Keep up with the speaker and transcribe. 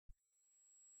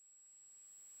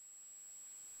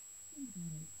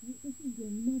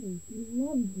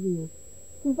you.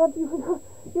 She's loved you for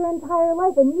your entire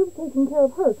life, and you've taken care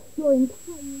of her your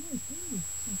entire life.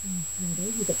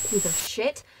 He's a piece of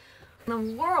shit. In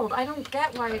the world, I don't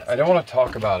get why it's... I don't want to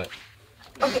talk about it.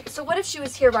 Okay, so what if she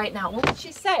was here right now? What would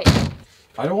she say?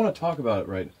 I don't want to talk about it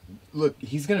right. Look,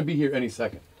 he's going to be here any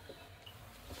second.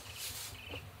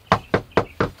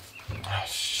 Oh,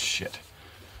 shit.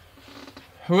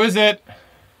 Who is it?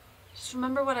 Just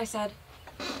remember what I said.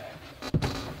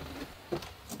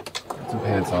 Put some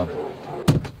pants on.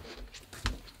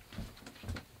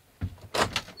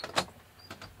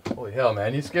 Holy hell,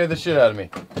 man. You scared the shit out of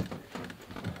me.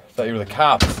 Thought you were the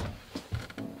cops. Is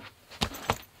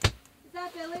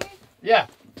that Billy? Yeah.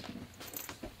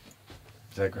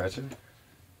 Is that Gretchen?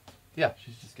 Yeah,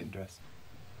 she's just getting dressed.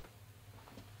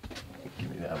 Give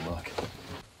me that look.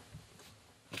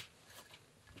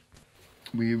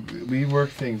 We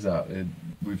work things out.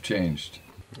 We've changed.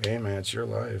 Hey man, it's your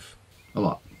life. A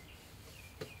lot.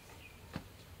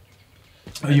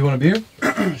 Oh, you want a beer?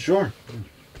 Sure.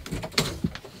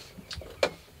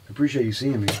 Appreciate you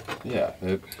seeing me. Yeah.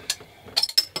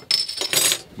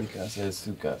 Mi casa es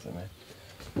su casa, man.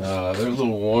 They're a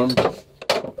little warm.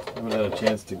 Haven't had a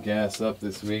chance to gas up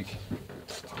this week.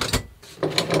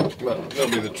 But that'll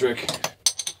be the trick.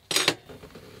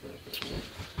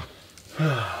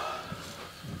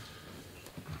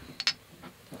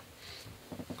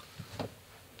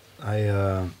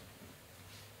 I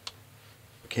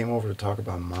came over to talk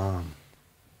about Mom.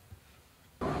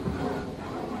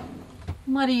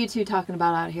 What are you two talking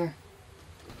about out here?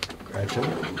 Gretchen?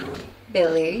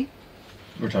 Billy.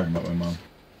 We're talking about my mom.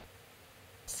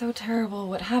 So terrible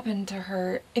what happened to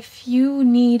her. If you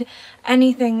need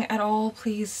anything at all,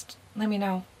 please let me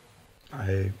know.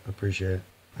 I appreciate it.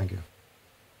 Thank you.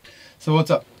 So what's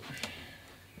up?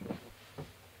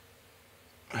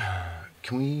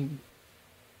 Can we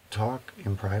talk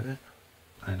in private?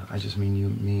 I just mean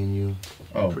me and you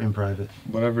in private.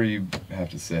 Whatever you have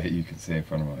to say, you can say in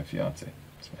front of my fiance.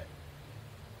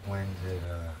 When did,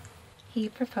 He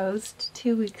proposed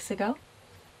 2 weeks ago.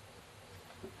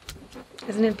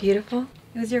 Isn't it beautiful?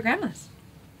 It was your grandma's.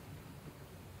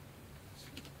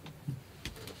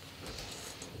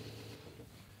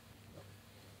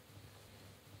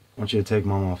 I want you to take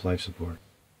Mom off life support.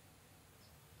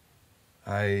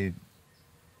 I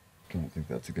don't think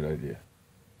that's a good idea.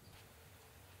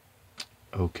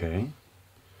 Okay.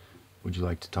 Would you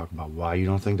like to talk about why you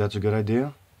don't think that's a good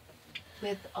idea?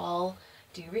 With all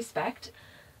due respect,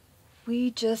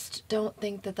 we just don't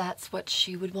think that that's what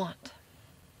she would want.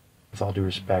 With all due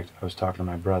respect, I was talking to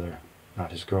my brother,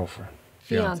 not his girlfriend.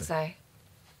 Fiance.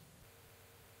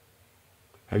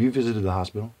 Have you visited the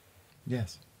hospital?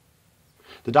 Yes.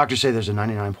 The doctors say there's a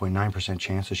 99.9%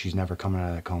 chance that she's never coming out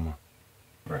of that coma.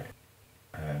 Right.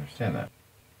 I understand that.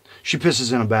 She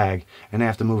pisses in a bag, and they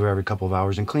have to move her every couple of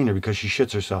hours and clean her because she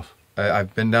shits herself.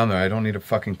 I've been down there. I don't need a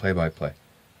fucking play-by-play.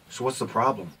 So what's the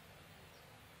problem?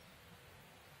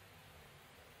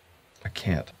 I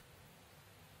can't.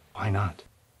 Why not?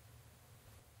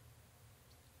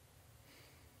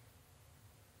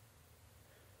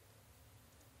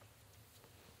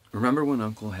 Remember when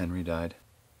Uncle Henry died?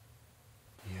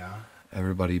 Yeah?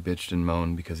 Everybody bitched and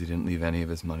moaned because he didn't leave any of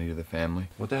his money to the family.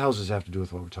 What the hell does this have to do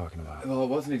with what we're talking about? Well, it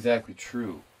wasn't exactly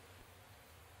true.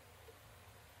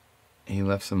 He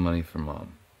left some money for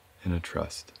Mom in a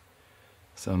trust.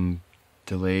 Some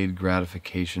delayed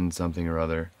gratification something or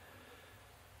other.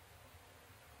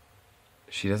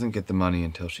 She doesn't get the money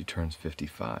until she turns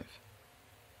 55.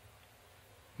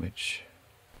 Which...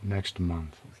 Next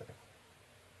month.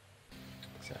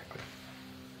 Exactly.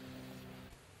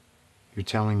 You're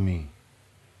telling me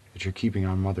that you're keeping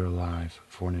our mother alive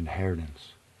for an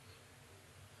inheritance.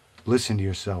 Listen to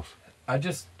yourself.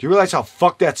 Do you realize how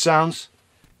fucked that sounds?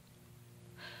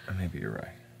 Maybe you're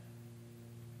right.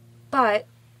 But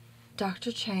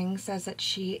Dr. Chang says that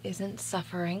she isn't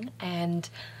suffering, and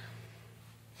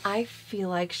I feel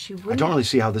like she wouldn't... I don't really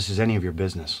see how this is any of your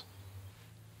business.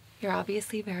 You're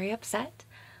obviously very upset.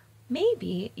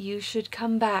 Maybe you should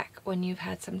come back when you've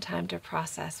had some time to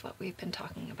process what we've been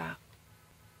talking about.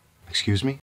 Excuse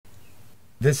me?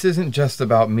 This isn't just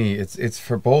about me. It's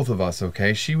for both of us,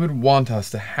 okay? She would want us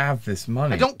to have this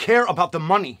money. I don't care about the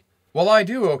money. Well, I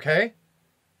do, okay?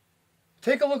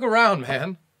 Take a look around,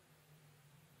 man.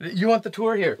 You want the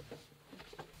tour? Here.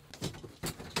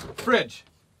 Fridge.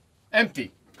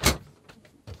 Empty.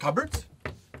 Cupboards?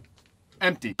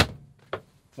 Empty.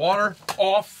 Water?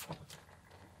 Off.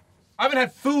 I haven't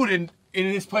had food in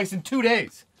this place in 2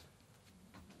 days.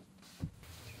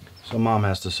 So Mom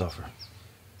has to suffer.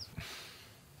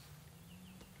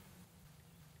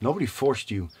 Nobody forced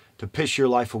you to piss your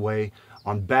life away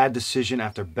on bad decision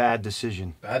after bad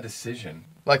decision. Bad decision?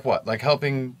 Like what? Like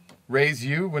helping raise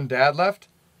you when Dad left?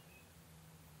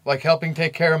 Like helping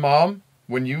take care of Mom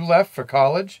when you left for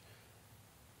college?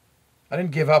 I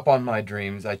didn't give up on my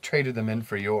dreams. I traded them in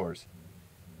for yours.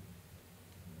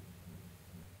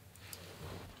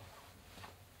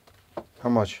 How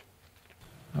much?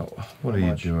 Oh, what are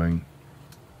you doing?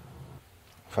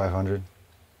 500?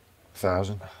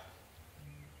 1,000?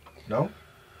 No?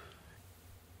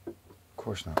 Of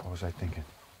course not. What was I thinking?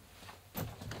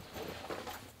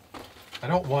 I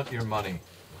don't want your money.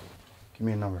 Give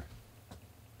me a number.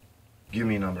 Give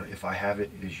me a number. If I have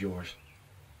it, it is yours.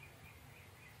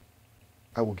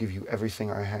 I will give you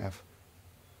everything I have.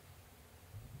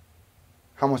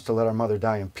 How much to let our mother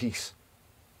die in peace?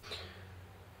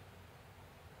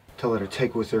 To let her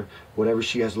take with her whatever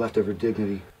she has left of her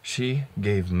dignity. She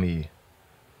gave me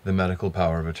the medical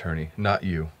power of attorney, not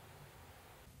you.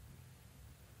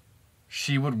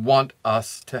 She would want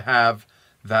us to have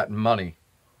that money.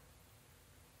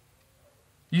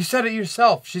 You said it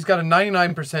yourself. She's got a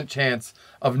 99% chance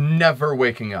of never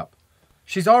waking up.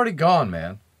 She's already gone,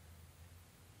 man.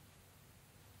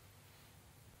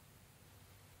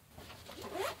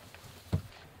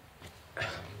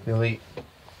 Billy.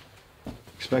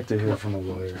 Expect to hear from a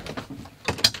lawyer.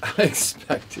 I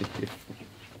expected you.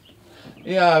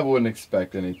 Yeah, I wouldn't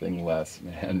expect anything less,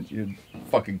 man. You're a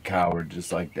fucking coward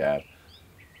just like Dad.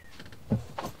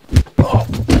 What?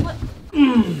 God.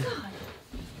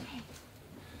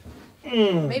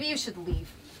 Maybe you should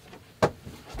leave.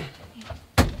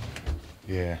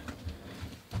 Yeah.